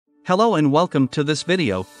Hello and welcome to this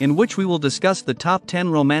video, in which we will discuss the top 10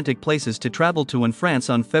 romantic places to travel to in France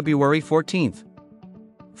on February 14th.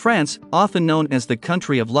 France, often known as the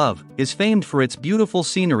country of love, is famed for its beautiful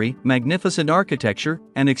scenery, magnificent architecture,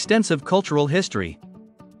 and extensive cultural history.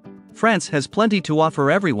 France has plenty to offer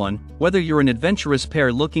everyone, whether you're an adventurous pair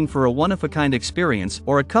looking for a one-of-a-kind experience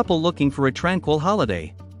or a couple looking for a tranquil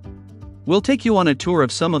holiday. We'll take you on a tour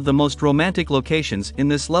of some of the most romantic locations in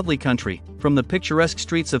this lovely country, from the picturesque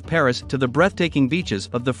streets of Paris to the breathtaking beaches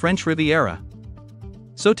of the French Riviera.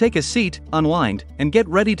 So take a seat, unwind, and get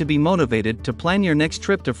ready to be motivated to plan your next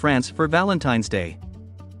trip to France for Valentine's Day.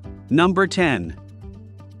 Number 10.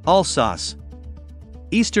 Alsace.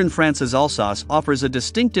 Eastern France's Alsace offers a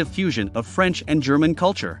distinctive fusion of French and German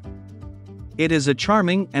culture. It is a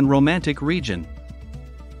charming and romantic region.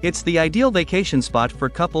 It's the ideal vacation spot for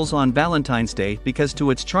couples on Valentine's Day because to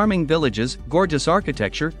its charming villages, gorgeous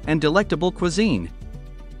architecture, and delectable cuisine.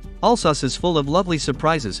 Alsace is full of lovely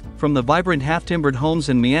surprises, from the vibrant half-timbered homes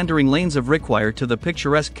and meandering lanes of Riquire to the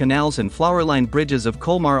picturesque canals and flower-lined bridges of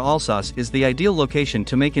Colmar. Alsace is the ideal location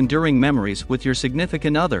to make enduring memories with your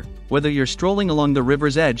significant other, whether you're strolling along the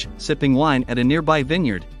river's edge, sipping wine at a nearby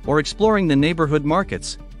vineyard, or exploring the neighborhood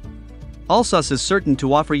markets. Alsace is certain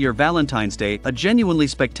to offer your Valentine's Day a genuinely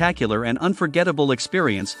spectacular and unforgettable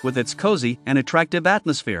experience with its cozy and attractive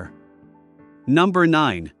atmosphere. Number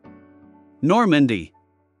 9. Normandy.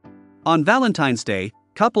 On Valentine's Day,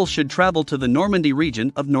 couples should travel to the Normandy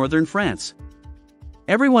region of northern France.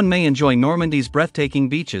 Everyone may enjoy Normandy's breathtaking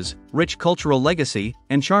beaches, rich cultural legacy,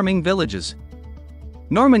 and charming villages.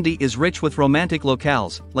 Normandy is rich with romantic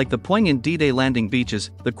locales, like the poignant D-Day landing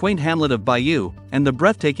beaches, the quaint hamlet of Bayeux, and the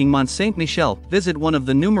breathtaking Mont Saint-Michel. Visit one of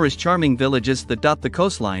the numerous charming villages that dot the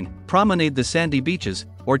coastline, promenade the sandy beaches,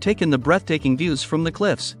 or take in the breathtaking views from the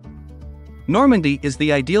cliffs. Normandy is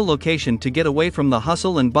the ideal location to get away from the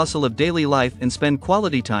hustle and bustle of daily life and spend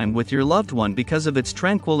quality time with your loved one because of its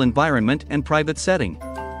tranquil environment and private setting.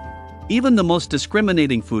 Even the most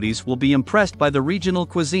discriminating foodies will be impressed by the regional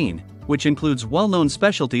cuisine, which includes well-known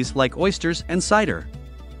specialties like oysters and cider.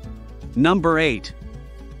 Number 8.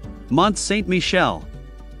 Mont Saint-Michel.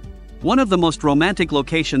 One of the most romantic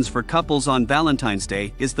locations for couples on Valentine's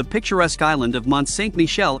Day is the picturesque island of Mont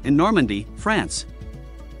Saint-Michel in Normandy, France.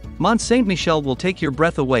 Mont Saint-Michel will take your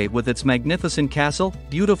breath away with its magnificent castle,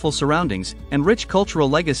 beautiful surroundings, and rich cultural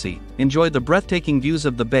legacy. Enjoy the breathtaking views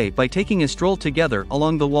of the bay by taking a stroll together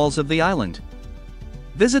along the walls of the island.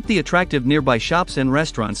 Visit the attractive nearby shops and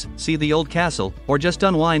restaurants, see the old castle, or just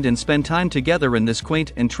unwind and spend time together in this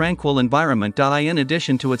quaint and tranquil environment. In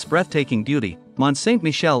addition to its breathtaking beauty, Mont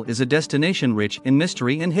Saint-Michel is a destination rich in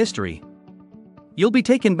mystery and history. You'll be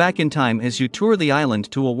taken back in time as you tour the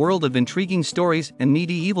island to a world of intriguing stories and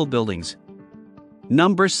medieval buildings.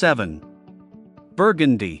 Number 7.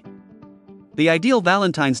 Burgundy. The ideal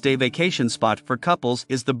Valentine's Day vacation spot for couples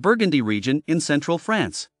is the Burgundy region in central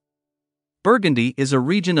France. Burgundy is a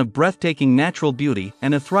region of breathtaking natural beauty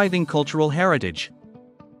and a thriving cultural heritage.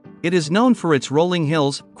 It is known for its rolling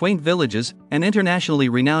hills, quaint villages, and internationally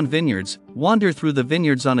renowned vineyards. Wander through the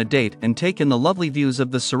vineyards on a date and take in the lovely views of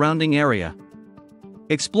the surrounding area.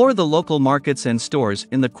 Explore the local markets and stores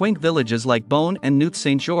in the quaint villages like Beaune and Neath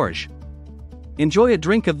Saint-Georges. Enjoy a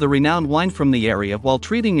drink of the renowned wine from the area while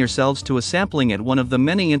treating yourselves to a sampling at one of the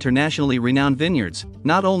many internationally renowned vineyards.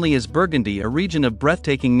 Not only is Burgundy a region of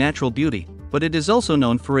breathtaking natural beauty, but it is also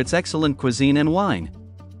known for its excellent cuisine and wine.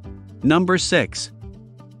 Number 6.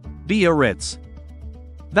 Biarritz.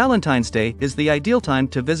 Valentine's Day is the ideal time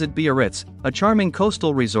to visit Biarritz, a charming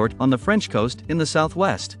coastal resort on the French coast in the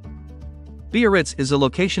southwest. Biarritz is a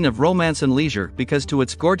location of romance and leisure because to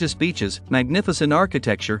its gorgeous beaches, magnificent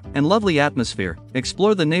architecture, and lovely atmosphere.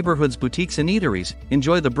 Explore the neighborhood's boutiques and eateries,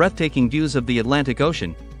 enjoy the breathtaking views of the Atlantic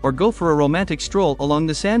Ocean, or go for a romantic stroll along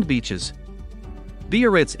the sand beaches.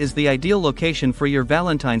 Biarritz is the ideal location for your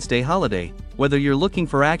Valentine's Day holiday, whether you're looking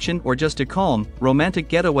for action or just a calm, romantic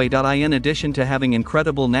getaway. In addition to having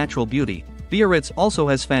incredible natural beauty, Biarritz also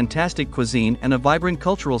has fantastic cuisine and a vibrant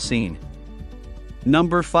cultural scene.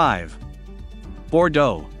 Number 5.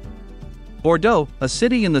 Bordeaux. Bordeaux, a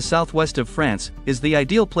city in the southwest of France, is the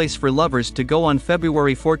ideal place for lovers to go on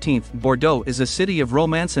February 14th. Bordeaux is a city of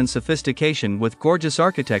romance and sophistication with gorgeous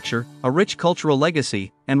architecture, a rich cultural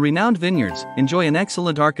legacy, and renowned vineyards. Enjoy an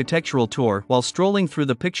excellent architectural tour while strolling through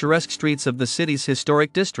the picturesque streets of the city's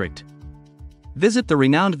historic district. Visit the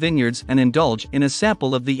renowned vineyards and indulge in a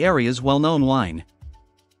sample of the area's well-known wine.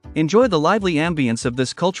 Enjoy the lively ambience of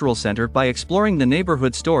this cultural center by exploring the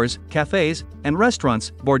neighborhood stores, cafes, and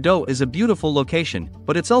restaurants. Bordeaux is a beautiful location,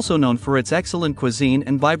 but it's also known for its excellent cuisine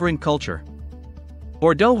and vibrant culture.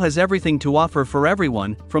 Bordeaux has everything to offer for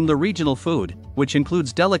everyone, from the regional food, which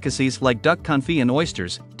includes delicacies like duck confit and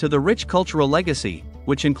oysters, to the rich cultural legacy,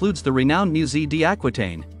 which includes the renowned Musée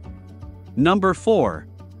d'Aquitaine. Number 4.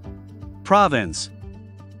 Provence.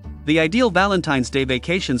 The ideal Valentine's Day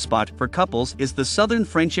vacation spot for couples is the southern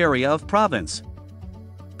French area of Provence.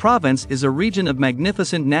 Provence is a region of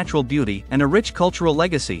magnificent natural beauty and a rich cultural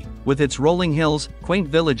legacy. With its rolling hills, quaint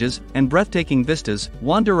villages, and breathtaking vistas,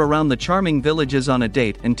 wander around the charming villages on a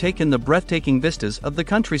date and take in the breathtaking vistas of the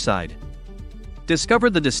countryside. Discover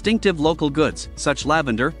the distinctive local goods, such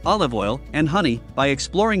lavender, olive oil, and honey, by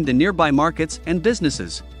exploring the nearby markets and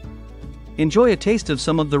businesses. Enjoy a taste of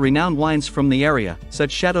some of the renowned wines from the area,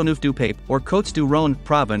 such Châteauneuf-du-Pape or Côtes-du-Rhône.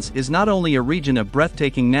 Provence is not only a region of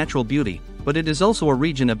breathtaking natural beauty, but it is also a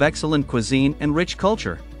region of excellent cuisine and rich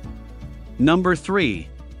culture. Number 3.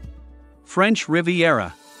 French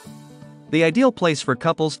Riviera. The ideal place for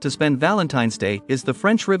couples to spend Valentine's Day is the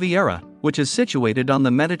French Riviera, which is situated on the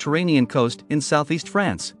Mediterranean coast in southeast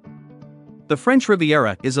France. The French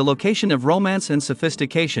Riviera is a location of romance and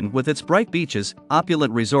sophistication with its bright beaches,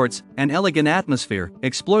 opulent resorts, and elegant atmosphere.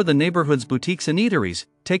 Explore the neighborhood's boutiques and eateries,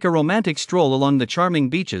 take a romantic stroll along the charming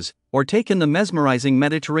beaches, or take in the mesmerizing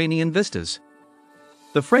Mediterranean vistas.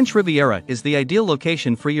 The French Riviera is the ideal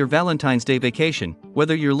location for your Valentine's Day vacation.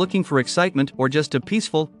 Whether you're looking for excitement or just a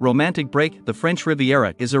peaceful, romantic break, the French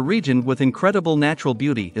Riviera is a region with incredible natural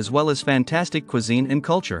beauty as well as fantastic cuisine and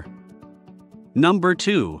culture. Number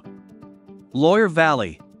 2. Loire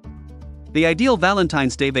Valley. The ideal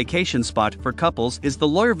Valentine's Day vacation spot for couples is the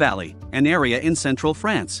Loire Valley, an area in central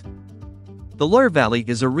France. The Loire Valley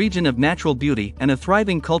is a region of natural beauty and a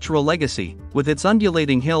thriving cultural legacy. With its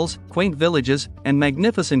undulating hills, quaint villages, and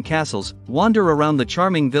magnificent castles, wander around the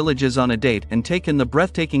charming villages on a date and take in the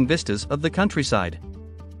breathtaking vistas of the countryside.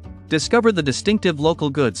 Discover the distinctive local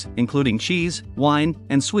goods, including cheese, wine,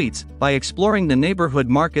 and sweets, by exploring the neighborhood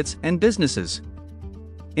markets and businesses.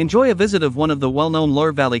 Enjoy a visit of one of the well-known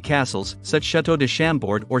Loire Valley castles, such Château de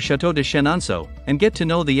Chambord or Château de Chenonceau, and get to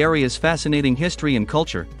know the area's fascinating history and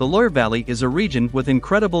culture. The Loire Valley is a region with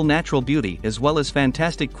incredible natural beauty as well as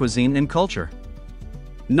fantastic cuisine and culture.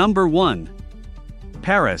 Number 1.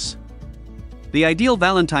 Paris. The ideal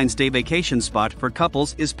Valentine's Day vacation spot for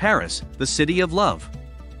couples is Paris, the city of love.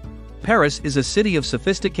 Paris is a city of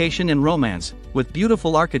sophistication and romance, with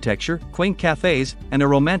beautiful architecture, quaint cafes, and a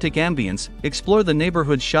romantic ambience. Explore the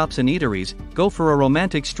neighborhood shops and eateries, go for a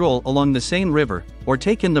romantic stroll along the Seine River, or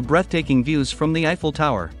take in the breathtaking views from the Eiffel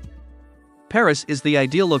Tower. Paris is the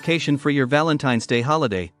ideal location for your Valentine's Day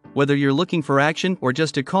holiday, whether you're looking for action or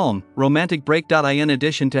just a calm, romantic break. In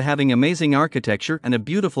addition to having amazing architecture and a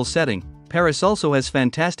beautiful setting, Paris also has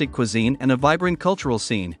fantastic cuisine and a vibrant cultural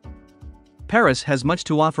scene. Paris has much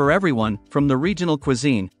to offer everyone, from the regional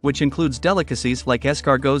cuisine, which includes delicacies like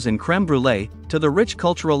escargots and crème brûlée, to the rich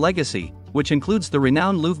cultural legacy, which includes the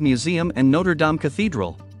renowned Louvre Museum and Notre Dame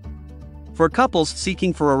Cathedral. For couples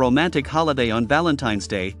seeking for a romantic holiday on Valentine's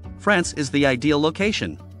Day, France is the ideal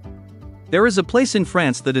location. There is a place in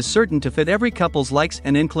France that is certain to fit every couple's likes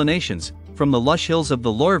and inclinations, from the lush hills of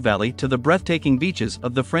the Loire Valley to the breathtaking beaches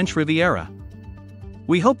of the French Riviera.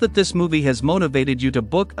 We hope that this movie has motivated you to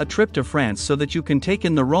book a trip to France so that you can take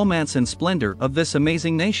in the romance and splendor of this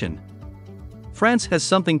amazing nation. France has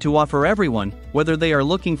something to offer everyone, whether they are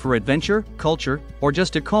looking for adventure, culture, or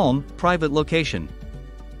just a calm, private location.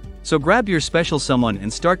 So grab your special someone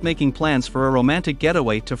and start making plans for a romantic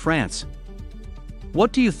getaway to France.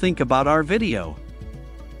 What do you think about our video?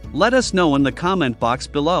 Let us know in the comment box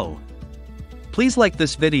below. Please like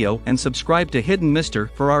this video and subscribe to HiddenMister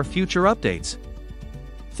for our future updates.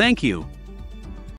 Thank you.